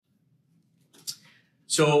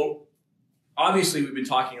So obviously we've been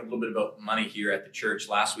talking a little bit about money here at the church.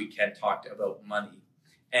 Last week Ken talked about money,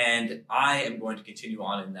 and I am going to continue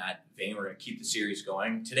on in that vein. We're going to keep the series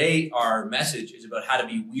going. Today our message is about how to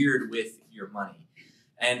be weird with your money.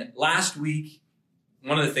 And last week,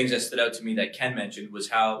 one of the things that stood out to me that Ken mentioned was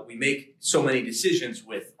how we make so many decisions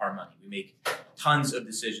with our money. We make tons of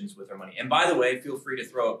decisions with our money. And by the way, feel free to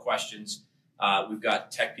throw out questions. We've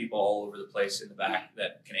got tech people all over the place in the back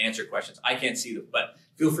that can answer questions. I can't see them, but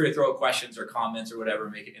feel free to throw out questions or comments or whatever,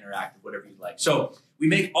 make it interactive, whatever you'd like. So we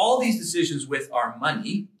make all these decisions with our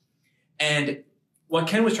money. And what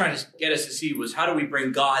Ken was trying to get us to see was, how do we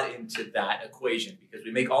bring God into that equation? Because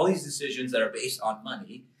we make all these decisions that are based on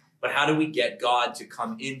money, but how do we get God to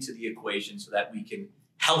come into the equation so that we can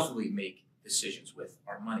healthily make decisions with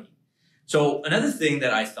our money? So another thing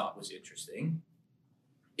that I thought was interesting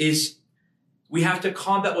is we have to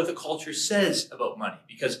combat what the culture says about money,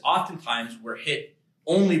 because oftentimes we're hit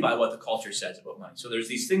only by what the culture says about money. So there's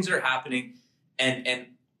these things that are happening, and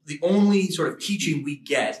the only sort of teaching we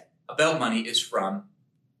get about money is from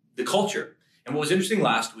the culture. And what was interesting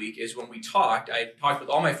last week is when we talked, I talked with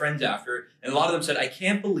all my friends after, and a lot of them said, I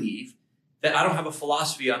can't believe that I don't have a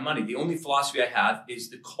philosophy on money. The only philosophy I have is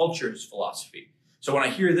the culture's philosophy. So when I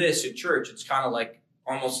hear this in church, it's kind of like,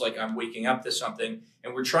 almost like I'm waking up to something,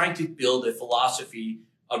 and we're trying to build a philosophy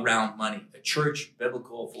around money, a church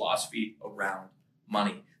biblical philosophy around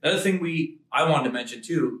money. Another thing I wanted to mention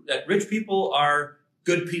too, that rich people are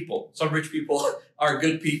good people. Some rich people are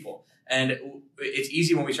good people. And it's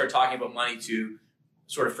easy when we start talking about money to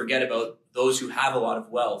sort of forget about those who have a lot of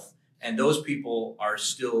wealth. And those people are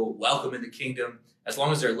still welcome in the kingdom as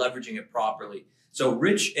long as they're leveraging it properly. So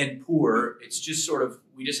rich and poor, it's just sort of,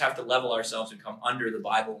 we just have to level ourselves and come under the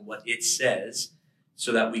Bible and what it says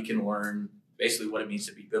so that we can learn basically what it means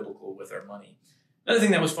to be biblical with our money. Another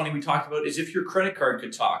thing that was funny we talked about is, if your credit card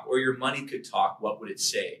could talk or your money could talk, what would it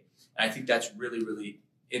say? And I think that's really, really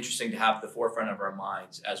interesting to have at the forefront of our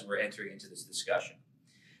minds as we're entering into this discussion.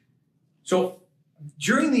 So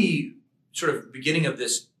during the sort of beginning of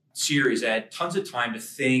this series, I had tons of time to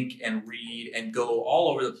think and read and go all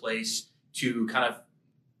over the place to kind of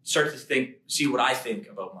start to see what I think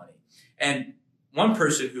about money. And one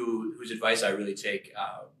person whose advice I really take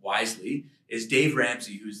wisely is Dave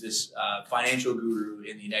Ramsey, who's this financial guru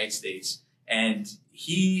in the United States. And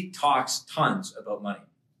he talks tons about money.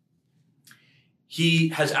 He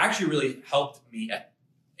has actually really helped me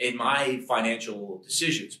in my financial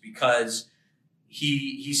decisions, because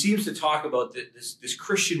he seems to talk about this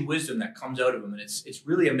Christian wisdom that comes out of him, and it's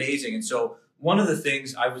really amazing. And so one of the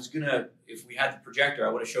things I was gonna, if we had the projector,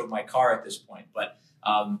 I would have showed my car at this point, but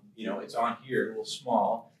it's on here, a little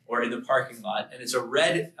small, or in the parking lot, and it's a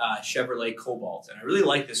red Chevrolet Cobalt, and I really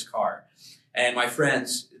like this car. And my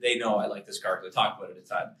friends, they know I like this car because I talk about it at the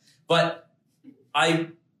time. But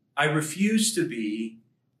I refuse to be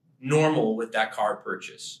normal with that car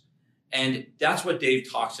purchase. And that's what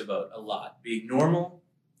Dave talks about a lot, being normal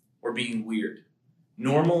or being weird.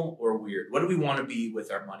 Normal or weird. What do we want to be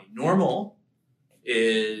with our money? Normal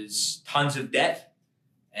is tons of debt.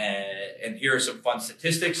 And here are some fun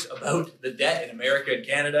statistics about the debt in America and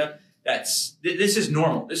Canada. This is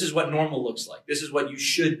normal. This is what normal looks like. This is what you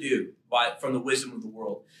should do from the wisdom of the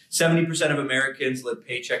world. 70% of Americans live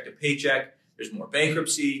paycheck to paycheck. There's more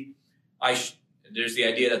bankruptcy. There's the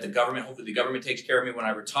idea that hopefully the government takes care of me when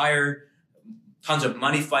I retire. Tons of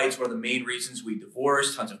money fights, one of the main reasons we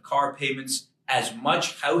divorce. Tons of car payments. As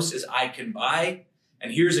much house as I can buy.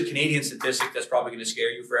 And here's a Canadian statistic that's probably going to scare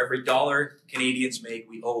you. For every dollar Canadians make,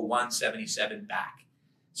 we owe $1.77 back.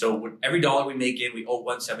 So every dollar we make in, we owe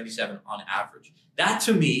 $1.77 on average. That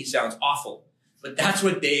to me sounds awful. But that's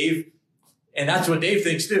what Dave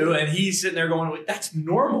thinks too. And he's sitting there going, that's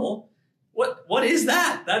normal. What is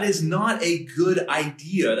that? That is not a good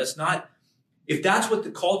idea. If that's what the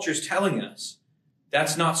culture is telling us,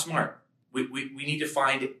 that's not smart. We need to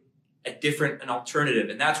find an alternative.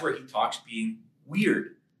 And that's where he talks being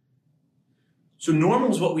weird. So normal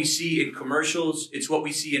is what we see in commercials. It's what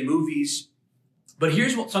we see in movies. But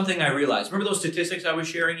here's something I realized. Remember those statistics I was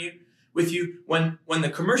sharing with you? When the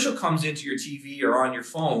commercial comes into your TV or on your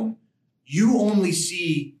phone, you only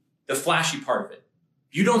see the flashy part of it.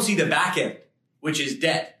 You don't see the back end, which is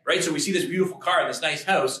debt, right? So we see this beautiful car and this nice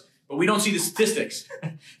house, but we don't see the statistics.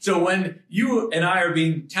 So when you and I are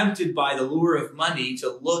being tempted by the lure of money to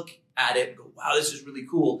look at it and go, wow, this is really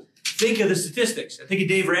cool, think of the statistics. And think of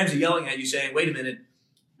Dave Ramsey yelling at you saying, wait a minute,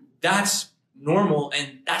 that's normal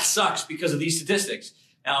and that sucks because of these statistics.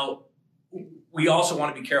 Now, we also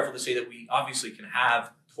want to be careful to say that we obviously can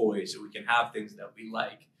have toys, or we can have things that we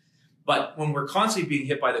like. But when we're constantly being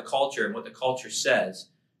hit by the culture and what the culture says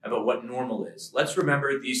about what normal is, let's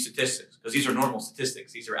remember these statistics, because these are normal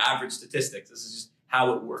statistics. These are average statistics. This is just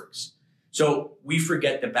how it works. So we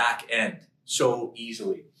forget the back end so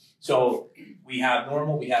easily. So we have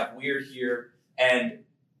normal, we have weird here, and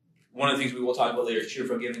one of the things we will talk about later is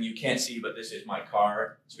cheerful giving. You can't see, but this is my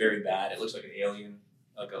car. It's very bad. It looks like an alien,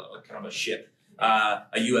 like kind of a ship, a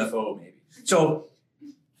UFO maybe. So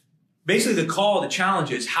basically the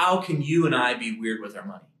challenge is, how can you and I be weird with our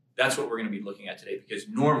money? That's what we're going to be looking at today, because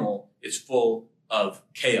normal is full of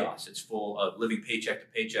chaos. It's full of living paycheck to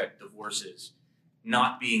paycheck, divorces,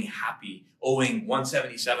 not being happy, owing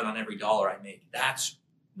 $177 on every dollar I make. That's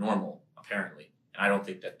normal, apparently. And I don't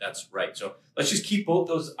think that that's right. So let's just keep both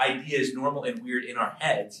those ideas, normal and weird, in our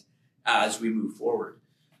heads as we move forward.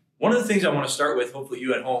 One of the things I want to start with, hopefully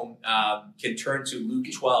you at home can turn to Luke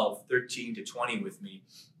 12, 13 to 20 with me.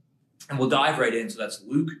 And we'll dive right in. So that's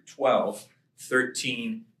Luke 12,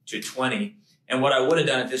 13 to 20. And what I would have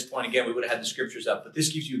done at this point, again, we would have had the scriptures up, but this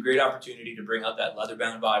gives you a great opportunity to bring out that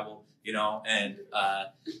leather-bound Bible, and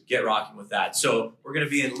get rocking with that. So we're going to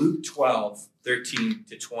be in Luke 12, 13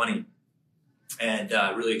 to 20. And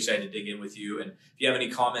really excited to dig in with you. And if you have any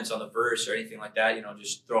comments on the verse or anything like that,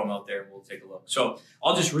 just throw them out there and we'll take a look. So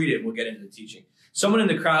I'll just read it and we'll get into the teaching. Someone in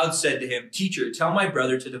the crowd said to him, "Teacher, tell my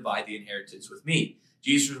brother to divide the inheritance with me."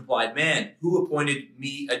 Jesus replied, "Man, who appointed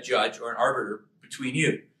me a judge or an arbiter between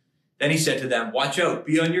you?" Then he said to them, "Watch out,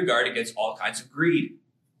 be on your guard against all kinds of greed.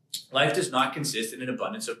 Life does not consist in an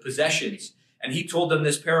abundance of possessions." And he told them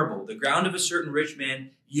this parable: "The ground of a certain rich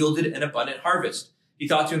man yielded an abundant harvest. He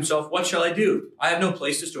thought to himself, 'What shall I do? I have no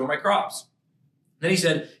place to store my crops.' Then he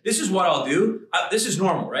said, 'This is what I'll do.'" This is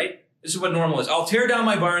normal, right? This is what normal is. "I'll tear down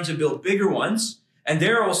my barns and build bigger ones, and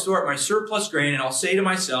there I will store up my surplus grain, and I'll say to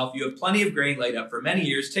myself, 'You have plenty of grain laid up for many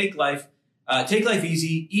years. Take life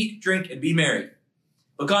easy, eat, drink, and be merry.'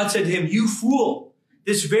 But God said to him, 'You fool,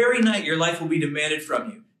 this very night your life will be demanded from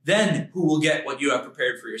you. Then who will get what you have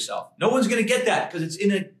prepared for yourself?' No one's going to get that, because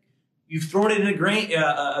you've thrown it in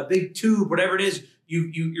a big tube, whatever it is.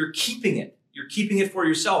 You're keeping it. You're keeping it for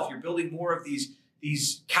yourself. You're building more of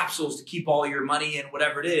these capsules to keep all your money in,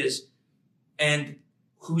 whatever it is. And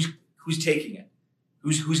who's taking it?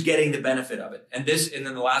 Who's getting the benefit of it?" And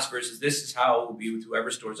then the last verse is, "This is how it will be with whoever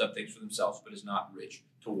stores up things for themselves, but is not rich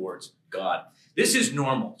towards God." This is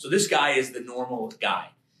normal. So this guy is the normal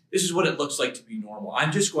guy. This is what it looks like to be normal.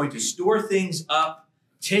 I'm just going to store things up,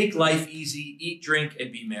 take life easy, eat, drink,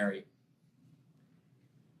 and be merry.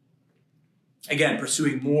 Again,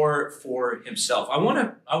 pursuing more for himself. I want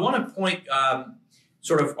to point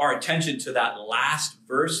sort of our attention to that last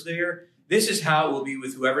verse there. This is how it will be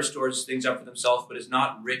with whoever stores things up for themselves, but is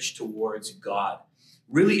not rich towards God.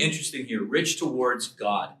 Really interesting here, rich towards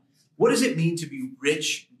God. What does it mean to be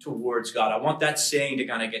rich towards God? I want that saying to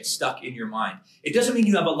kind of get stuck in your mind. It doesn't mean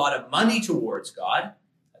you have a lot of money towards God.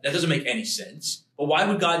 That doesn't make any sense. But why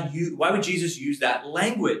would Jesus use that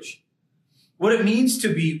language? What it means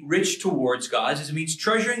to be rich towards God is it means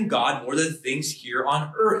treasuring God more than things here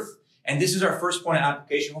on earth. And this is our first point of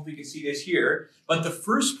application. Hopefully you can see this here. But the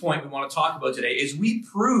first point we want to talk about today is we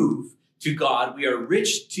prove to God we are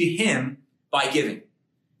rich to him by giving.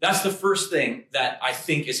 That's the first thing that I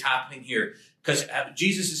think is happening here. Because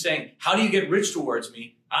Jesus is saying, how do you get rich towards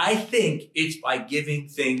me? I think it's by giving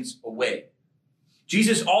things away.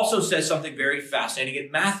 Jesus also says something very fascinating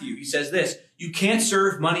in Matthew. He says this: you can't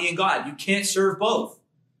serve money and God. You can't serve both.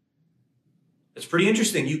 That's pretty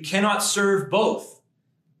interesting. You cannot serve both.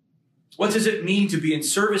 What does it mean to be in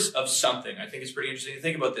service of something? I think it's pretty interesting to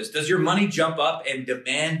think about this. Does your money jump up and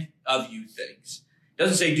demand of you things? It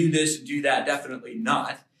doesn't say do this and do that. Definitely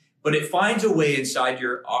not. But it finds a way inside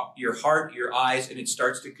your heart, your eyes, and it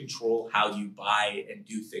starts to control how you buy and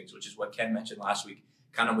do things, which is what Ken mentioned last week,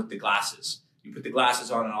 kind of with the glasses. You put the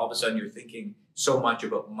glasses on and all of a sudden you're thinking so much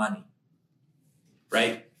about money,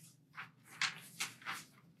 right?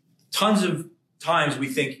 Tons of times we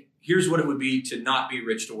think, here's what it would be to not be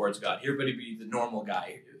rich towards God. Here would be the normal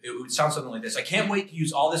guy. It would sound something like this: I can't wait to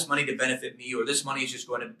use all this money to benefit me, or this money is just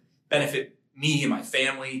going to benefit me and my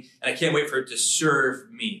family, and I can't wait for it to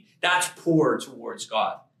serve me. That's poor towards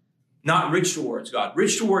God, not rich towards God.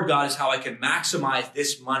 Rich toward God is how I can maximize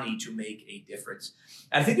this money to make a difference.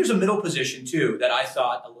 And I think there's a middle position too that I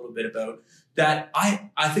thought a little bit about, that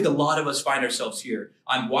I think a lot of us find ourselves here.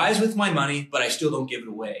 I'm wise with my money, but I still don't give it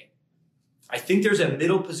away. I think there's a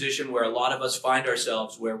middle position where a lot of us find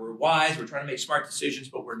ourselves, where we're wise, we're trying to make smart decisions,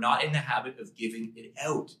 but we're not in the habit of giving it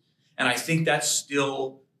out. And I think that's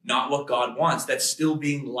still not what God wants. That's still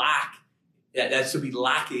being lacking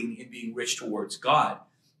in being rich towards God.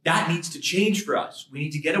 That needs to change for us. We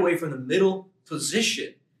need to get away from the middle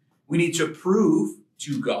position. We need to prove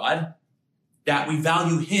to God that we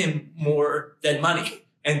value him more than money.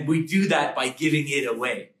 And we do that by giving it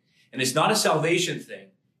away. And it's not a salvation thing.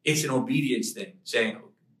 It's an obedience thing, saying,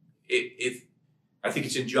 if I think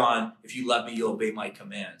it's in John, if you love me, you'll obey my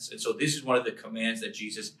commands. And so this is one of the commands that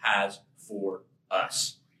Jesus has for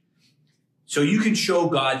us. So you can show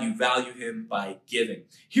God you value him by giving.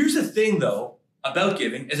 Here's the thing, though, about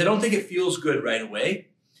giving, is I don't think it feels good right away.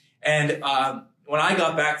 And when I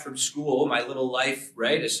got back from school, my little life,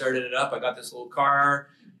 right, I started it up. I got this little car.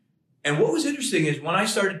 And what was interesting is when I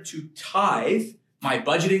started to tithe, my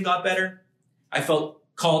budgeting got better. I felt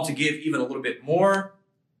called to give even a little bit more.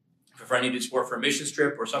 If I needed support for a missions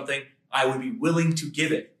trip or something, I would be willing to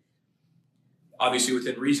give it. Obviously,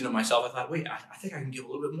 within reason of myself, I thought, wait, I think I can give a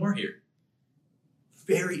little bit more here.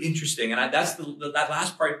 Very interesting. And that's that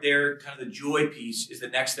last part there, kind of the joy piece, is the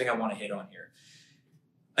next thing I want to hit on here.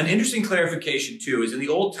 An interesting clarification, too, is in the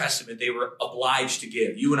Old Testament, they were obliged to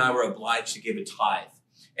give. You and I were obliged to give a tithe.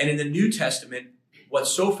 And in the New Testament, what's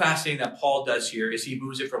so fascinating that Paul does here is he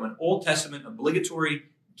moves it from an Old Testament obligatory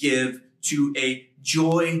give to a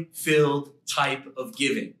joy-filled type of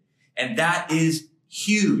giving. And that is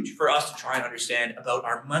huge for us to try and understand about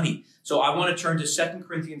our money. So I want to turn to 2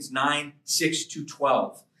 Corinthians 9, 6 to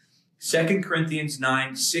 12. 2 Corinthians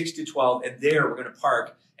 9, 6 to 12. And there we're going to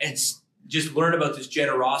park and just learn about this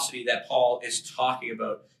generosity that Paul is talking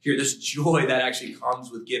about here, this joy that actually comes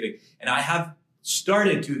with giving. And I have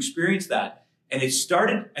started to experience that. And I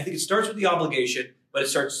think it starts with the obligation, but it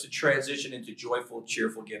starts to transition into joyful,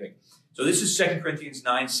 cheerful giving. So this is 2 Corinthians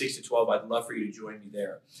 9, 6 to 12. I'd love for you to join me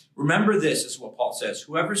there. Remember this is what Paul says.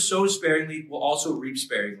 Whoever sows sparingly will also reap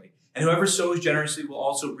sparingly. And whoever sows generously will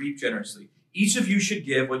also reap generously. Each of you should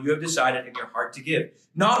give what you have decided in your heart to give,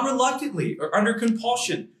 not reluctantly or under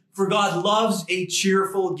compulsion, for God loves a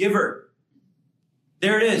cheerful giver.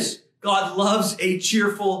 There it is. God loves a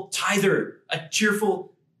cheerful tither, a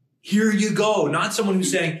cheerful, here you go. Not someone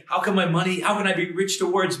who's saying, how can I be rich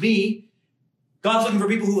towards me? God's looking for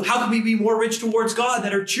people who, how can we be more rich towards God,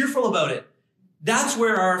 that are cheerful about it? That's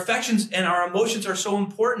where our affections and our emotions are so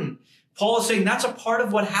important. Paul is saying that's a part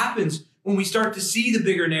of what happens when we start to see the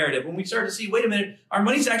bigger narrative, when we start to see, wait a minute, our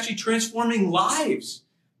money's actually transforming lives.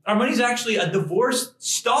 Our money's actually a divorce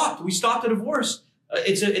stopped. We stopped a divorce.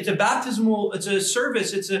 It's a baptismal, it's a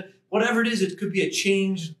service, it's a whatever it is, it could be a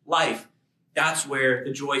changed life. That's where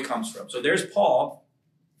the joy comes from. So there's Paul.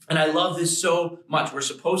 And I love this so much. We're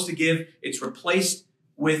supposed to give. It's replaced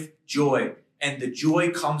with joy. And the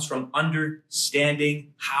joy comes from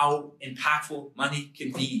understanding how impactful money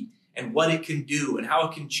can be and what it can do and how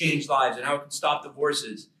it can change lives and how it can stop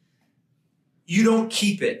divorces. You don't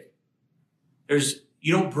keep it.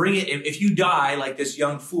 You don't bring it. If you die like this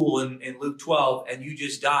young fool in Luke 12 and you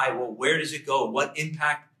just die, well, where does it go? What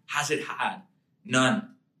impact has it had? None.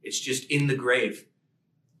 It's just in the grave.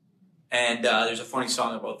 And there's a funny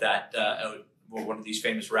song about that, one of these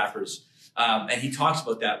famous rappers. And he talks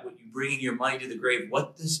about that. When you bringing your money to the grave,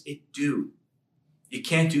 what does it do? You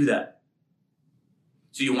can't do that.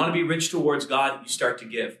 So you want to be rich towards God, you start to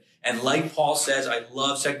give. And like Paul says, I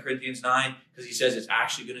love 2 Corinthians 9 because he says it's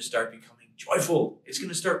actually going to start becoming joyful. It's going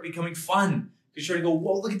to start becoming fun. You're starting to go,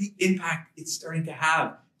 whoa, look at the impact it's starting to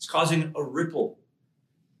have. It's causing a ripple.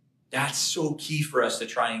 That's so key for us to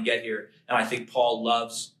try and get here. And I think Paul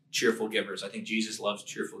loves cheerful givers. I think Jesus loves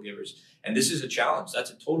cheerful givers. And this is a challenge.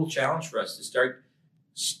 That's a total challenge for us to start.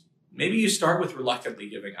 Maybe you start with reluctantly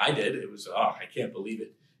giving. I did. It was, I can't believe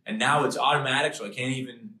it. And now it's automatic, so I can't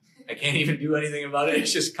even do anything about it.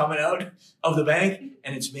 It's just coming out of the bank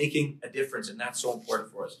and it's making a difference. And that's so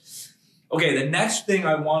important for us. Okay, the next thing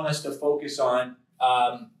I want us to focus on,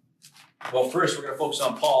 first we're going to focus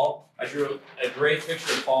on Paul. I drew a great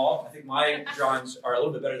picture of Paul. I think my drawings are a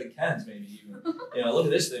little bit better than Ken's, maybe even. Look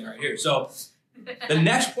at this thing right here. So the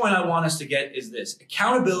next point I want us to get is this.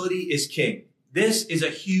 Accountability is king. This is a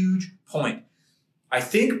huge point. I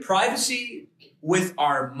think privacy with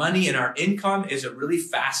our money and our income is a really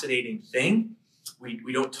fascinating thing.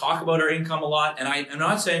 We don't talk about our income a lot. And I'm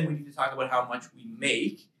not saying we need to talk about how much we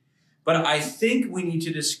make, but I think we need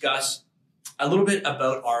to discuss a little bit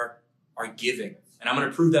about our giving. And I'm going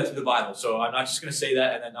to prove that through the Bible. So I'm not just going to say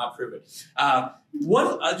that and then not prove it. I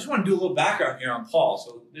just want to do a little background here on Paul.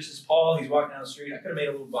 So this is Paul. He's walking down the street. I could have made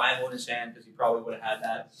a little Bible in his hand because he probably would have had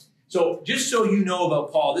that. So just so you know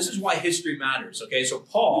about Paul, this is why history matters. Okay, so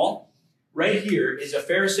Paul right here is a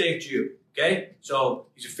Pharisaic Jew. Okay, so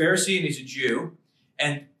he's a Pharisee and he's a Jew.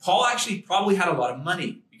 And Paul actually probably had a lot of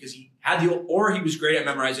money because he or he was great at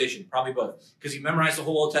memorization, probably both, because he memorized the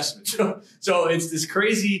whole Old Testament. So it's this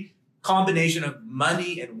crazy combination of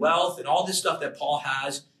money and wealth and all this stuff that Paul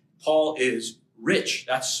has. Paul is rich.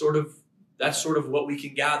 That's sort of what we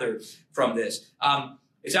can gather from this.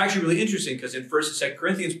 It's actually really interesting because in 1st and 2nd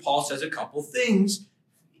Corinthians, Paul says a couple things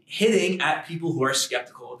hitting at people who are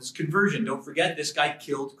skeptical of his conversion. Don't forget, this guy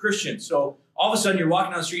killed Christians. So all of a sudden you're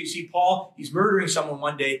walking down the street, you see Paul, he's murdering someone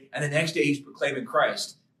one day, and the next day he's proclaiming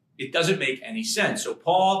Christ. It doesn't make any sense. So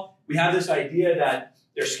Paul, we have this idea that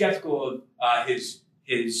they're skeptical of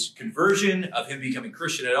his conversion, of him becoming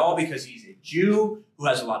Christian at all, because he's a Jew who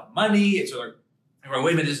has a lot of money. And so they're,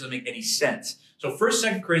 wait a minute, this doesn't make any sense. So 1st,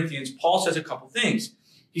 2nd Corinthians, Paul says a couple things.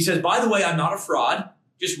 He says, by the way, I'm not a fraud.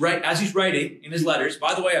 Just right as he's writing in his letters,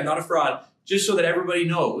 by the way, I'm not a fraud, just so that everybody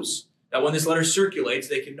knows that when this letter circulates,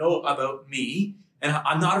 they can know about me. And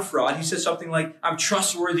I'm not a fraud. He says something like, I'm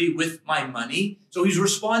trustworthy with my money. So he's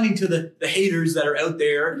responding to the haters that are out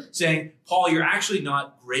there saying, Paul, you're actually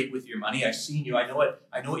not great with your money. I've seen you. I know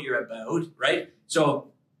what you're about, right?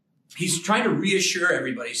 So he's trying to reassure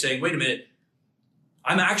everybody saying, wait a minute,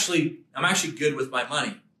 I'm actually good with my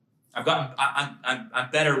money. I'm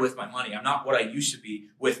better with my money. I'm not what I used to be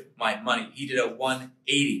with my money. He did a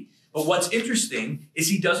 180. But what's interesting is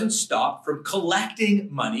he doesn't stop from collecting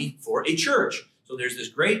money for a church. So there's this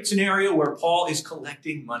great scenario where Paul is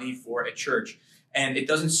collecting money for a church, and it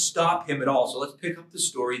doesn't stop him at all. So let's pick up the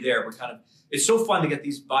story there. It's so fun to get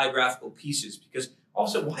these biographical pieces, because all of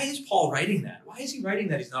a sudden, why is Paul writing that? Why is he writing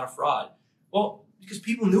that he's not a fraud? Well, because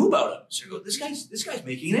people knew about him. So you go, this guy's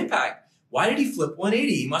making an impact. Why did he flip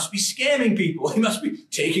 180? He must be scamming people. He must be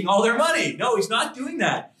taking all their money. No, he's not doing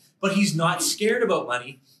that. But he's not scared about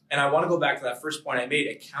money. And I want to go back to that first point I made,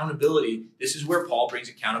 accountability. This is where Paul brings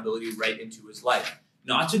accountability right into his life.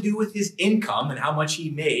 Not to do with his income and how much he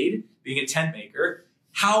made being a tent maker,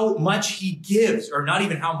 how much he gives, or not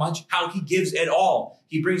even how he gives at all.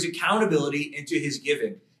 He brings accountability into his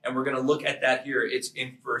giving. And we're going to look at that here. It's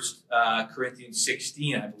in 1 Corinthians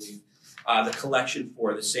 16, I believe. The collection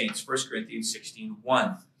for the saints, 1 Corinthians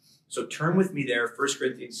 16:1. So turn with me there, 1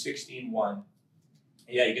 Corinthians 16:1.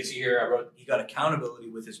 Yeah, you can see here I wrote, he got accountability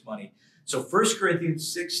with his money. So 1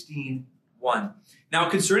 Corinthians 16:1. Now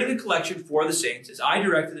concerning the collection for the saints, as I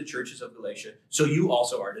directed the churches of Galatia, so you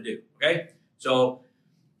also are to do. Okay? So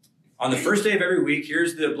on the first day of every week,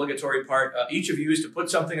 here's the obligatory part. Each of you is to put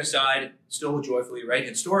something aside, still joyfully, right?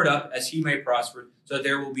 And store it up as he may prosper, so that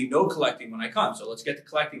there will be no collecting when I come. So let's get the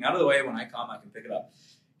collecting out of the way. When I come, I can pick it up.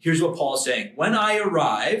 Here's what Paul is saying. When I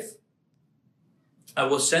arrive, I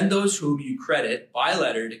will send those whom you credit by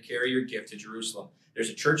letter to carry your gift to Jerusalem. There's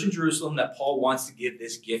a church in Jerusalem that Paul wants to give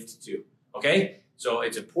this gift to. Okay? So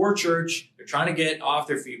it's a poor church. They're trying to get off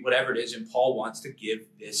their feet, whatever it is, and Paul wants to give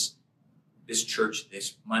this church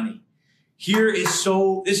this money. This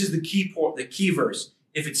is the key verse.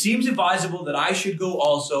 If it seems advisable that I should go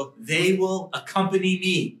also, they will accompany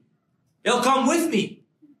me. They'll come with me.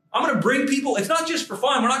 I'm going to bring people. It's not just for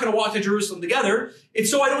fun. We're not going to walk to Jerusalem together. It's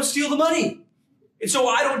so I don't steal the money. It's so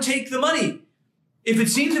I don't take the money. If it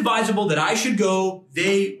seems advisable that I should go,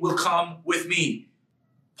 they will come with me.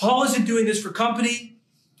 Paul isn't doing this for company.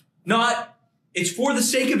 It's for the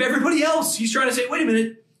sake of everybody else. He's trying to say, wait a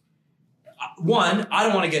minute. One, I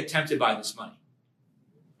don't want to get tempted by this money.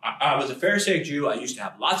 I was a Pharisaic Jew. I used to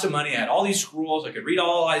have lots of money. I had all these scrolls. I could read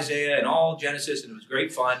all Isaiah and all Genesis, and it was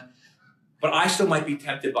great fun. But I still might be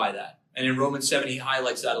tempted by that. And in Romans 7, he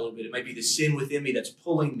highlights that a little bit. It might be the sin within me that's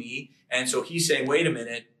pulling me. And so he's saying, wait a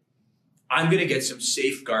minute, I'm going to get some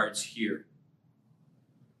safeguards here.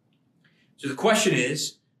 So the question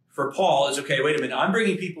is, for Paul, is, okay, wait a minute, I'm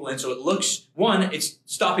bringing people in. So it looks, one, it's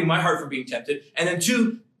stopping my heart from being tempted. And then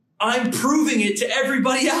two, I'm proving it to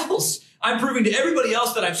everybody else. I'm proving to everybody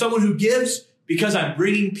else that I'm someone who gives because I'm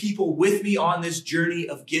bringing people with me on this journey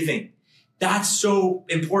of giving. That's so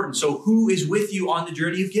important. So who is with you on the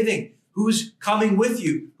journey of giving? Who's coming with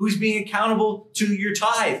you? Who's being accountable to your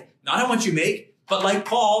tithe? Not how much you make, but like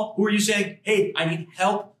Paul, who are you saying, hey, I need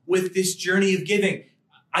help with this journey of giving.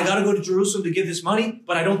 I got to go to Jerusalem to give this money,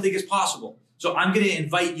 but I don't think it's possible. So I'm going to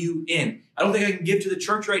invite you in. I don't think I can give to the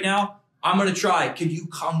church right now. I'm going to try. Can you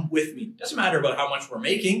come with me? Doesn't matter about how much we're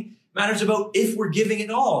making. It matters about if we're giving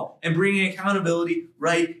it all and bringing accountability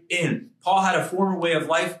right in. Paul had a former way of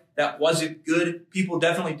life that wasn't good. People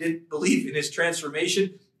definitely didn't believe in his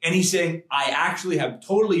transformation. And he's saying, I actually have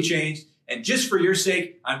totally changed. And just for your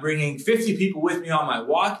sake, I'm bringing 50 people with me on my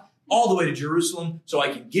walk all the way to Jerusalem so I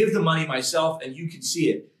can give the money myself and you can see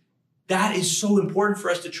it. That is so important for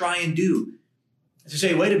us to try and do. To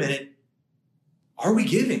say, wait a minute, are we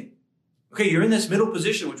giving? Okay, you're in this middle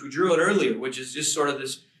position, which we drew out earlier, which is just sort of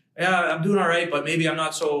this yeah, I'm doing all right, but maybe I'm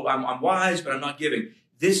not so, I'm wise, but I'm not giving.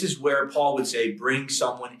 This is where Paul would say, bring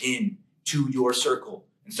someone in to your circle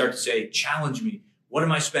and start to say, challenge me. What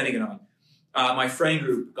am I spending it on? My friend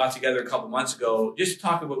group got together a couple months ago just to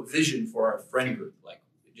talk about vision for our friend group, like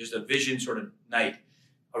just a vision sort of night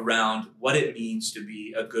around what it means to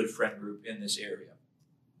be a good friend group in this area.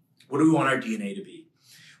 What do we want our DNA to be?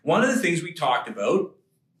 One of the things we talked about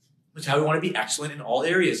was how we want to be excellent in all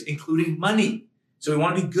areas, including money. So we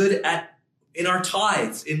want to be good in our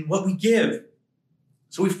tithes, in what we give.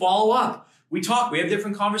 So we follow up. We talk. We have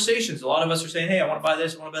different conversations. A lot of us are saying, hey, I want to buy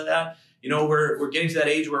this, I want to buy that. You know, we're getting to that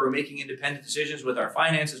age where we're making independent decisions with our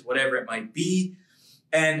finances, whatever it might be.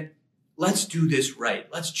 And let's do this right.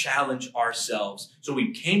 Let's challenge ourselves. So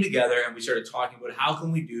we came together and we started talking about how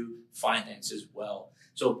can we do finances well.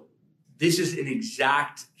 So this is an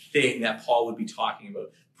exact thing that Paul would be talking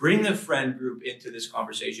about. Bring the friend group into this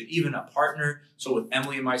conversation, even a partner. So with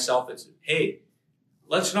Emily and myself, it's, hey,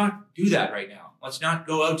 let's not do that right now. Let's not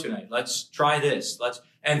go out tonight. Let's try this.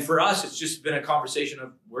 And for us, it's just been a conversation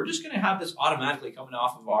of, we're just going to have this automatically coming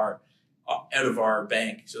off of out of our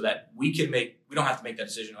bank so that we don't have to make that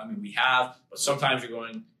decision. I mean, we have, but sometimes you're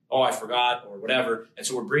going, oh, I forgot or whatever. And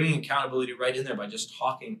so we're bringing accountability right in there by just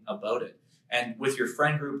talking about it. And with your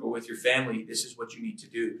friend group or with your family, this is what you need to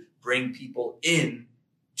do. Bring people in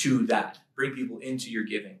to that. Bring people into your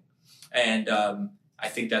giving. And I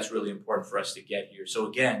think that's really important for us to get here. So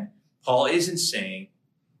again, Paul isn't saying,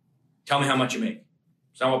 tell me how much you make.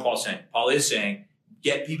 It's not what Paul's saying. Paul is saying,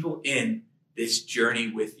 get people in this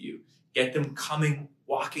journey with you. Get them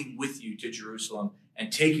walking with you to Jerusalem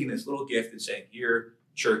and taking this little gift and saying, here,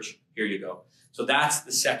 church, here you go. So that's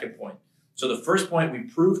the second point. So the first point, we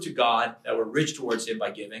prove to God that we're rich towards him by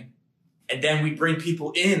giving. And then we bring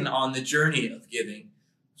people in on the journey of giving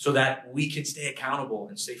so that we can stay accountable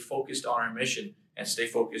and stay focused on our mission and stay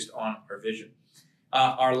focused on our vision.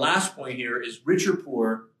 Our last point here is rich or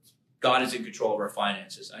poor, God is in control of our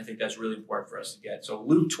finances. I think that's really important for us to get. So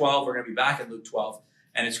Luke 12, we're going to be back in Luke 12,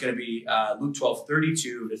 and it's going to be Luke 12,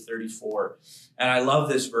 32 to 34. And I love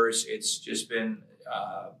this verse. It's just been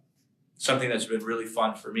something that's been really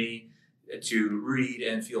fun for me to read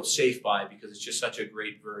and feel safe by, because it's just such a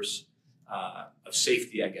great verse of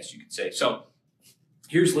safety, I guess you could say. So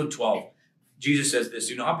here's Luke 12. Jesus says this,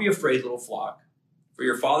 do not be afraid, little flock, for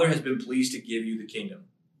your Father has been pleased to give you the kingdom.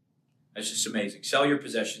 That's just amazing. Sell your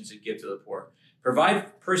possessions and give to the poor.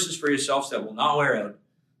 Provide purses for yourselves that will not wear out,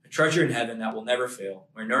 a treasure in heaven that will never fail,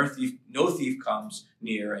 where no thief comes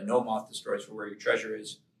near and no moth destroys, for where your treasure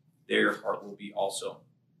is, there your heart will be also.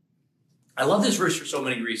 I love this verse for so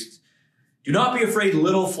many reasons. Do not be afraid,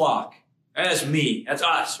 little flock. That's me. That's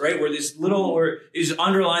us, right? Is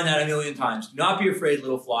underline that a million times. Do not be afraid,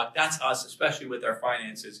 little flock. That's us, especially with our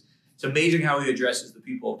finances. It's amazing how he addresses the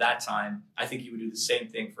people of that time. I think he would do the same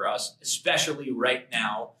thing for us, especially right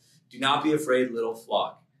now. Do not be afraid, little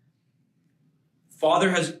flock.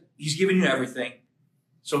 Father he's given you everything,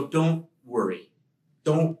 so don't worry.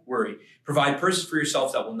 Don't worry. Provide purses for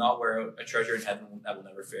yourselves that will not wear out, a treasure in heaven that will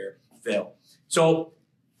never fail. So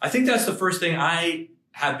I think that's the first thing I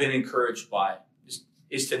have been encouraged by,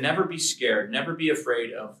 is to never be scared, never be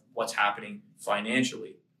afraid of what's happening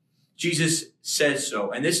financially. Jesus says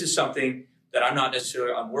so. And this is something that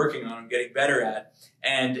I'm working on, I'm getting better at.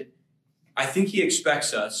 And I think he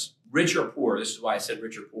expects us, rich or poor, this is why I said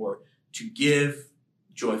rich or poor, to give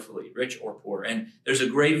joyfully, rich or poor. And there's a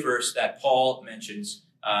great verse that Paul mentions.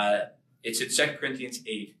 It's in 2 Corinthians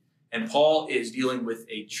 8. And Paul is dealing with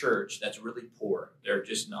a church that's really poor. They're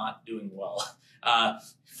just not doing well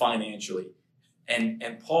financially.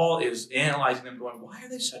 And Paul is analyzing them, going, why are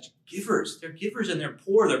they such givers? They're givers and they're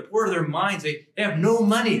poor. They're poor to their minds. They have no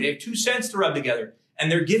money. They have 2 cents to rub together,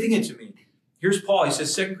 and they're giving it to me. Here's Paul. He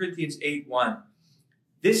says, 2 Corinthians 8:1.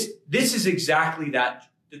 This is exactly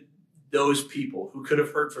those people who could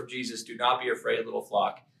have heard from Jesus, do not be afraid, little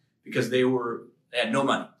flock, because they had no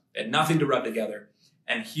money. They had nothing to rub together.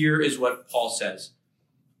 And here is what Paul says.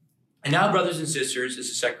 And now, brothers and sisters, this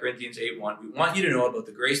is 2 Corinthians 8:1. We want you to know about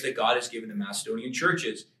the grace that God has given the Macedonian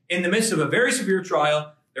churches. In the midst of a very severe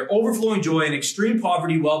trial, their overflowing joy and extreme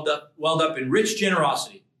poverty welled up in rich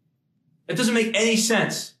generosity. That doesn't make any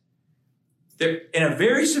sense. They're in a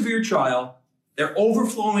very severe trial, their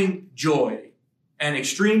overflowing joy and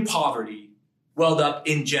extreme poverty welled up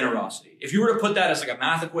in generosity. If you were to put that as like a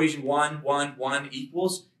math equation, 1, 1, 1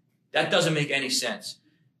 equals, that doesn't make any sense.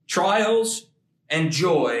 Trials and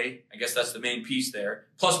joy, I guess that's the main piece there,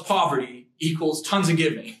 plus poverty equals tons of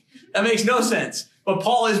giving. That makes no sense. But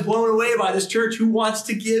Paul is blown away by this church who wants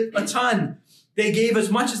to give a ton. They gave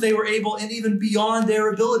as much as they were able and even beyond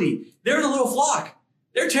their ability. They're the little flock.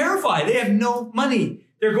 They're terrified. They have no money.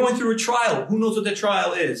 They're going through a trial. Who knows what the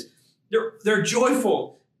trial is? They're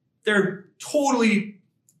joyful. They're totally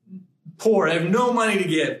poor. They have no money to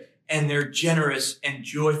give. And they're generous and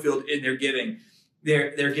joy-filled in their giving.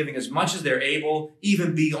 They're giving as much as they're able,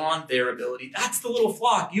 even beyond their ability. That's the little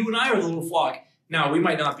flock. You and I are the little flock. Now, we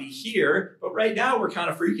might not be here, but right now we're kind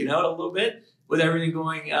of freaking out a little bit with everything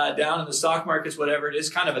going down in the stock markets, whatever. It is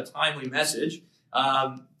kind of a timely message.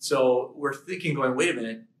 So we're thinking, going, wait a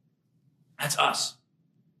minute, that's us.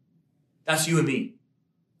 That's you and me.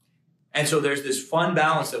 And so there's this fun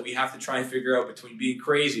balance that we have to try and figure out between being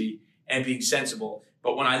crazy and being sensible.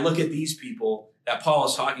 But when I look at these people that Paul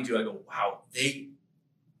is talking to, I go, wow,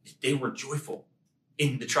 they were joyful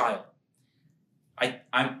in the trial.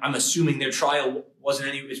 I'm assuming their trial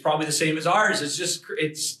it's probably the same as ours.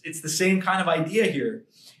 It's the same kind of idea here.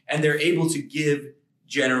 And they're able to give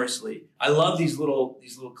generously. I love these little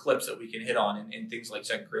clips that we can hit on in things like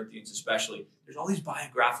 2 Corinthians especially. There's all these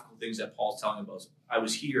biographical things that Paul's telling about. I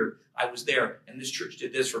was here, I was there, and this church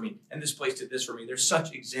did this for me, and this place did this for me. There's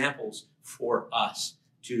such examples for us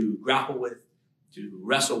to grapple with, to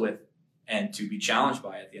wrestle with, and to be challenged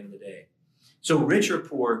by at the end of the day. So rich or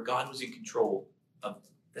poor, God was in control of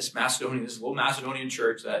this little Macedonian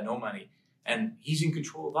church that had no money, and he's in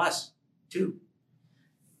control of us too.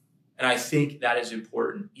 And I think that is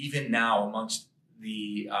important, even now amongst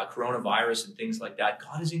the coronavirus and things like that.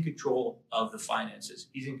 God is in control of the finances.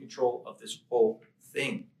 He's in control of this whole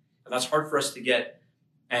thing. And that's hard for us to get.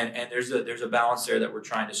 And there's a balance there that we're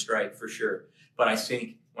trying to strike for sure. But I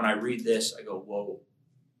think when I read this, I go, whoa,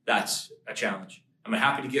 that's a challenge. I'm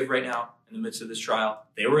happy to give right now in the midst of this trial.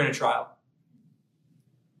 They were in a trial.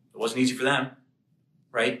 It wasn't easy for them,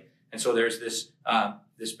 right? And so there's this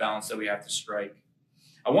balance that we have to strike.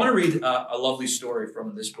 I want to read a lovely story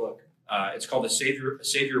from this book. It's called A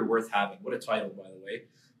Savior Worth Having. What a title, by the way.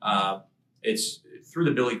 It's through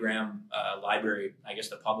the Billy Graham Library, I guess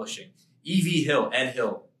the publishing. Ed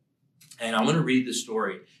Hill. And I want to read the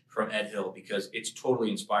story from Ed Hill because it's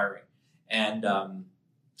totally inspiring. And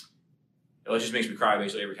it just makes me cry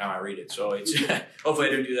basically every time I read it. So it's hopefully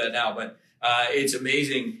I don't do that now, but it's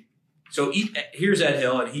amazing. So here's Ed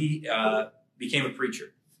Hill, and he became a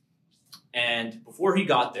preacher. And before he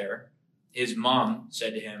got there, his mom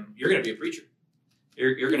said to him, you're going to be a preacher.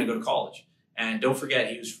 You're going to go to college. And don't forget,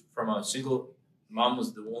 he was from a single, mom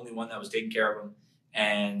was the only one that was taking care of him,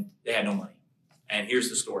 and they had no money. And here's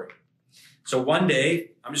the story. So one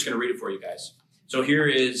day, I'm just going to read it for you guys. So here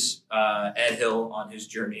is Ed Hill on his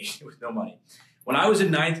journey with no money. When I was in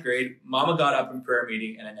 9th grade, Mama got up in prayer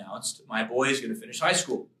meeting and announced, my boy is going to finish high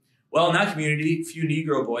school. Well, in that community, few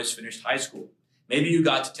Negro boys finished high school. Maybe you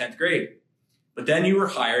got to 10th grade. But then you were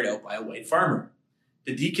hired out by a white farmer.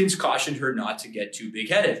 The deacons cautioned her not to get too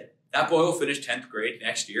big-headed. That boy will finish 10th grade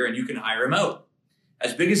next year, and you can hire him out.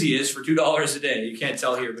 As big as he is, for $2 a day. You can't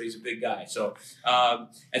tell here, but he's a big guy. So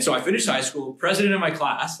I finished high school, president of my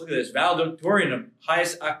class. Look at this, valedictorian,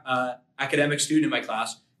 highest academic student in my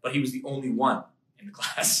class, but he was the only one in the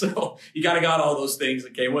class. So you got all those things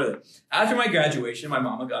that came with it. After my graduation, my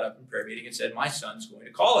mama got up in prayer meeting and said, my son's going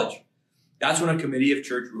to college. That's when a committee of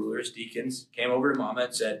church rulers, deacons, came over to Mama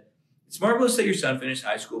and said, it's marvelous that your son finished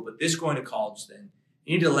high school, but this going to college thing,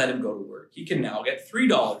 you need to let him go to work. He can now get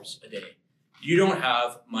 $3 a day. You don't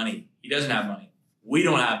have money. He doesn't have money. We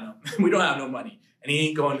don't have no money. And he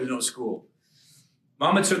ain't going to no school.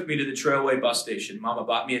 Mama took me to the Trailway bus station. Mama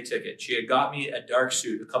bought me a ticket. She had got me a dark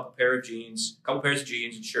suit, a couple pairs of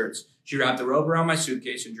jeans and shirts. She wrapped the rope around my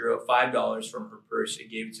suitcase and drew out $5 from her purse and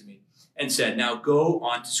gave it to me and said, now go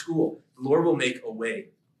on to school. The Lord will make a way.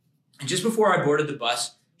 And just before I boarded the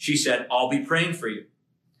bus, she said, I'll be praying for you.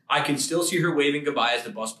 I can still see her waving goodbye as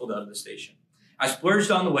the bus pulled out of the station. I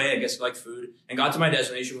splurged on the way, I guess I liked food, and got to my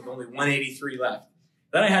destination with only $1.83 left.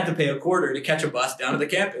 Then I had to pay a quarter to catch a bus down to the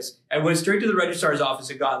campus. I went straight to the registrar's office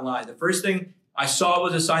and got in line. The first thing I saw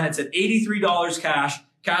was a sign that said $83 cash,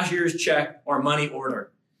 cashier's check, or money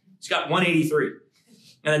order. It's got $183.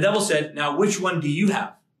 And the devil said, now which one do you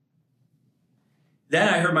have? Then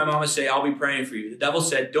I heard my mama say, I'll be praying for you. The devil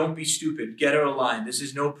said, don't be stupid. Get out of line. This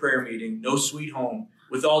is no prayer meeting, no sweet home.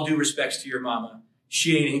 With all due respects to your mama,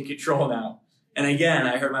 she ain't in control now. And again,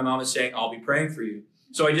 I heard my mama saying, I'll be praying for you.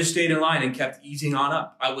 So I just stayed in line and kept easing on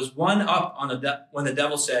up. I was one up on when the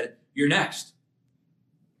devil said, you're next.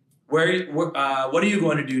 What are you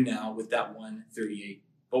going to do now with that 138?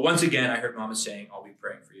 But once again, I heard mama saying, I'll be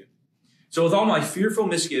praying for you. So with all my fearful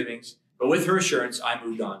misgivings, but with her assurance, I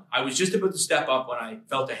moved on. I was just about to step up when I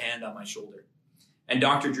felt a hand on my shoulder. And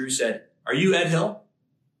Dr. Drew said, are you Ed Hill?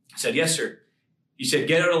 I said, yes, sir. He said,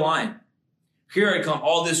 get out of line. Here I come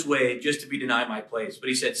all this way just to be denied my place. But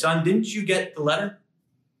he said, son, didn't you get the letter?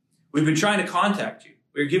 We've been trying to contact you.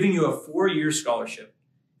 We're giving you a 4-year scholarship.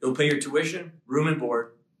 It'll pay your tuition, room and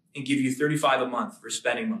board, and give you $35 a month for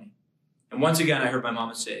spending money. And once again, I heard my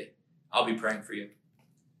mama say, I'll be praying for you.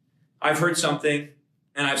 I've heard something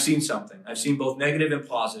and I've seen something. I've seen both negative and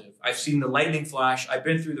positive. I've seen the lightning flash. I've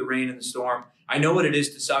been through the rain and the storm. I know what it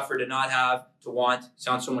is to suffer, to not have, to want.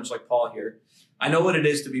 Sounds so much like Paul here. I know what it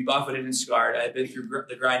is to be buffeted and scarred. I've been through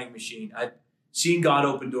the grinding machine. I've seen God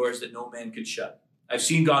open doors that no man could shut. I've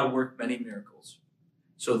seen God work many miracles.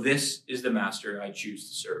 So this is the master I choose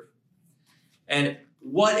to serve. And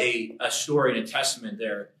what a story and a testament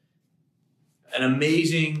there. An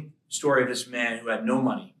amazing story of this man who had no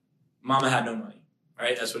money. Mama had no money,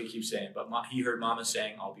 right? That's what he keeps saying. But he heard mama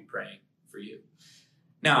saying, I'll be praying for you.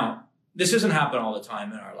 Now, this doesn't happen all the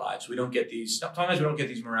time in our lives. Sometimes we don't get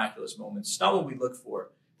these miraculous moments. It's not what we look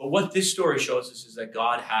for. But what this story shows us is that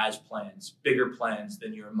God has plans, bigger plans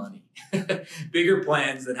than your money, bigger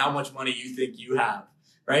plans than how much money you think you have,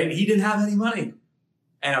 right? He didn't have any money.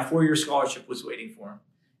 And a 4-year scholarship was waiting for him.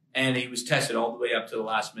 And he was tested all the way up to the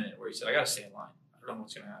last minute where he said, I got to stay in line. I don't know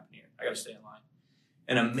what's going to happen here. I got to stay in line.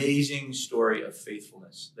 An amazing story of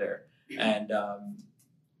faithfulness there. And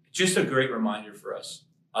just a great reminder for us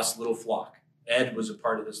little flock. Ed was a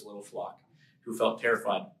part of this little flock who felt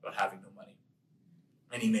terrified about having no money.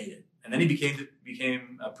 And he made it. And then he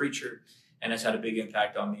became a preacher and has had a big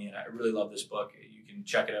impact on me. And I really love this book. You can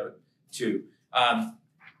check it out too. And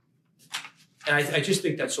I just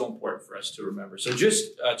think that's so important for us to remember. So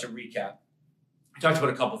just to recap, we talked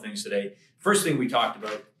about a couple things today. First thing we talked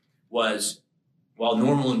about was,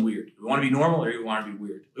 normal and weird. Do we want to be normal or do we want to be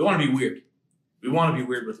weird? We want to be weird. We want to be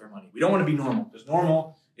weird with our money. We don't want to be normal because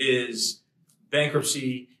normal is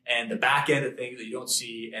bankruptcy and the back end of things that you don't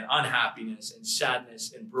see and unhappiness and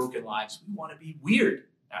sadness and broken lives. We want to be weird,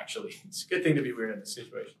 actually. It's a good thing to be weird in this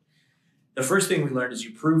situation. The first thing we learned is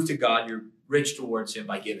you prove to God you're rich towards him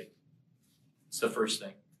by giving. It's the first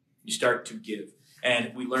thing. You start to give.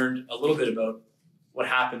 And we learned a little bit about what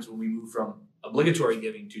happens when we move from obligatory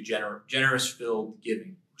giving to generous-filled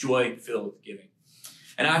giving, joy-filled giving.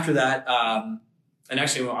 And after that, the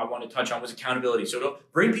next thing I want to touch on was accountability. So to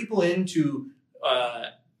bring people into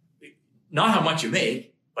not how much you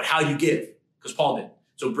make, but how you give, because Paul did.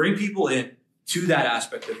 So bring people in to that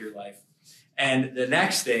aspect of your life. And the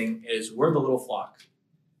next thing is we're the little flock.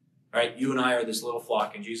 Right? You and I are this little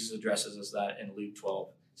flock, and Jesus addresses us that in Luke 12.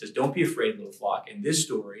 He says, don't be afraid, little flock. And this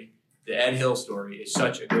story, the Ed Hill story, is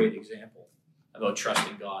such a great example about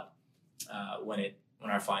trusting God when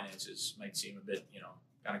our finances might seem a bit,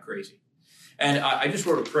 kind of crazy. And I just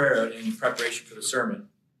wrote a prayer in preparation for the sermon.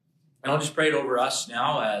 And I'll just pray it over us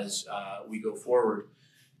now as we go forward.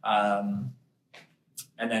 And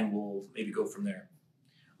then we'll maybe go from there.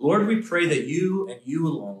 Lord, we pray that you and you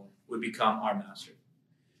alone would become our master.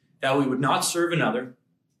 That we would not serve another,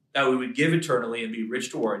 that we would give eternally and be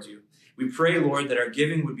rich towards you. We pray, Lord, that our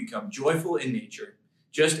giving would become joyful in nature,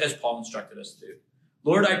 just as Paul instructed us to do.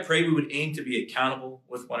 Lord, I pray we would aim to be accountable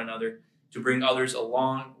with one another, to bring others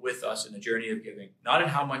along with us in the journey of giving, not in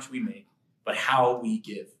how much we make, but how we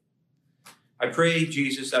give. I pray,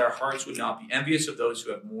 Jesus, that our hearts would not be envious of those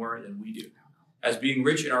who have more than we do, as being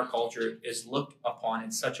rich in our culture is looked upon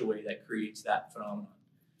in such a way that creates that phenomenon.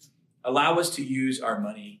 Allow us to use our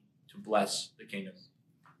money to bless the kingdom.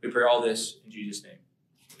 We pray all this in Jesus' name.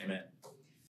 Amen.